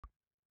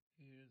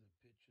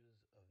pictures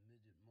of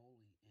Midget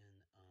Molly in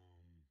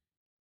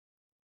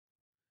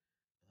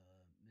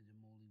Midget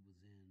Molly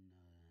was in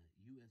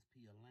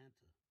USP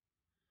Atlanta,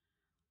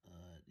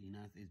 the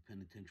United States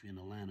Penitentiary in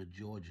Atlanta,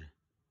 Georgia.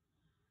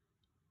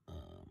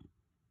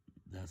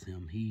 That's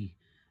him. He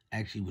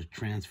actually was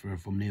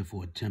transferred from there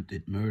for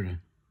attempted murder.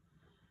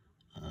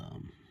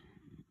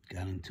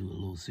 Got into a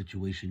little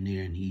situation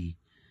there, and he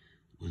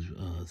was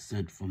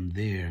sent from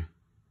there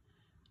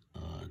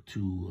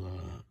to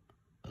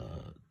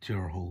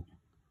Terre Haute.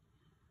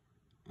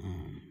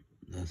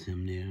 That's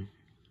him there.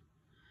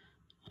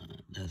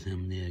 That's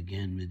him there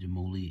again, Midget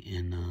Molly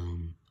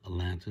in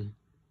Atlanta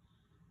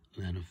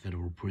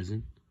Federal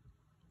Prison.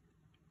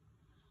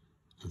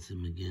 That's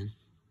him again.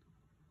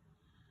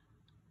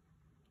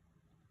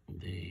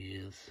 There he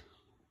is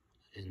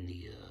in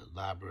the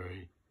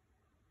library,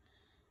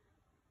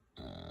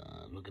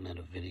 looking at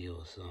a video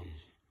or something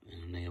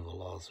in the name of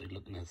Allah. So he's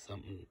looking at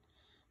something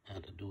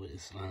had to do with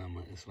Islam,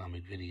 an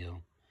Islamic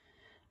video.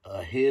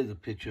 Here's a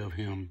picture of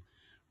him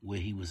where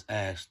he was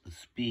asked to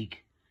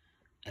speak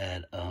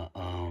at a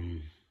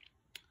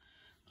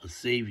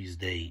Savior's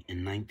Day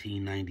in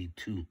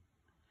 1992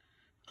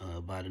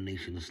 by the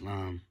Nation of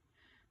Islam.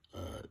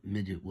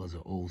 Midget was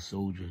an old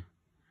soldier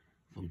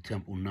from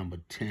Temple Number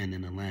 10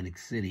 in Atlantic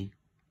City.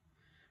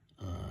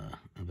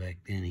 Back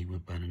then, he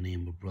went by the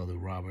name of Brother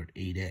Robert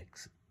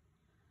 8X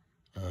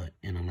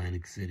in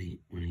Atlantic City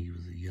when he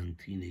was a young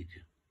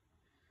teenager.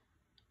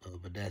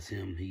 But that's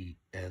him. He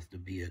asked to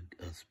be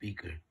a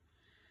speaker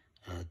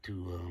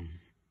to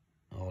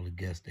all the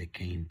guests that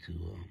came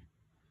to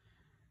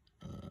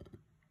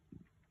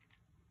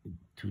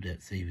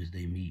that Savior's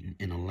Day meeting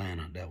in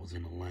Atlanta. That was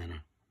in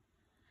Atlanta.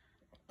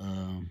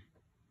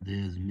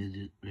 There's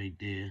Midget right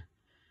there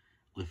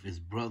with his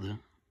brother,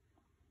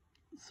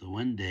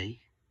 Sawende,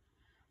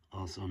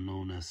 also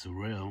known as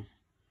Sorrel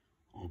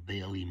or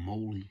Bailey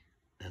Moley.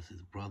 That's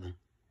his brother.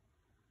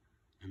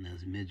 And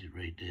that's Midget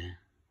right there.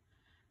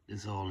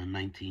 This all in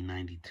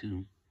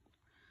 1992.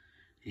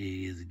 Here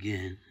he is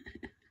again.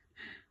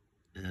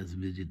 That's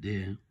Midget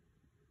there.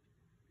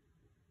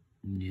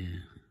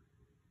 Yeah.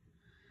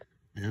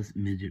 That's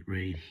Midget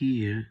right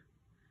here,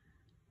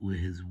 where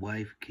his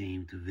wife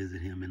came to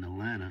visit him in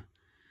Atlanta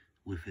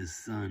with his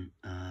son,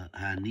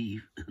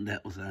 Hanif.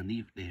 That was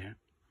Hanif there.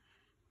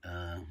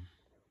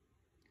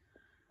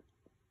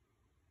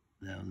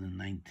 That was in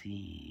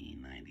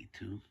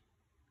 1992.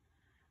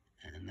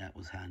 And that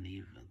was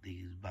Hanif. I think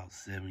he was about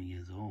 7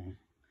 years old.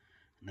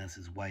 And that's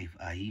his wife,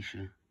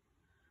 Aisha,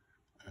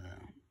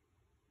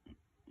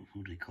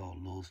 who they call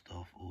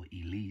Lowestoft or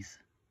Elise.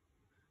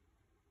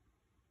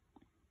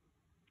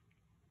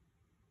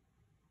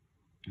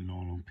 And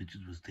all those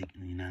pictures was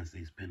taken in the United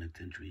States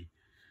Penitentiary,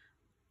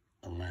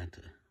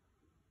 Atlanta.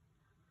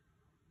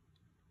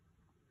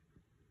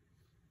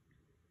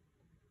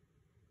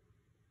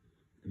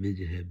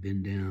 Midget had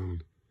been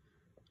down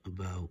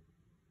about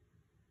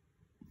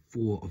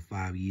 4 or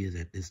 5 years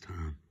at this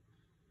time.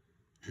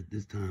 At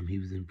this time, he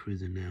was in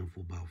prison now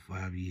for about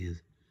 5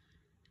 years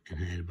and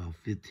had about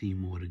 15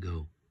 more to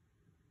go.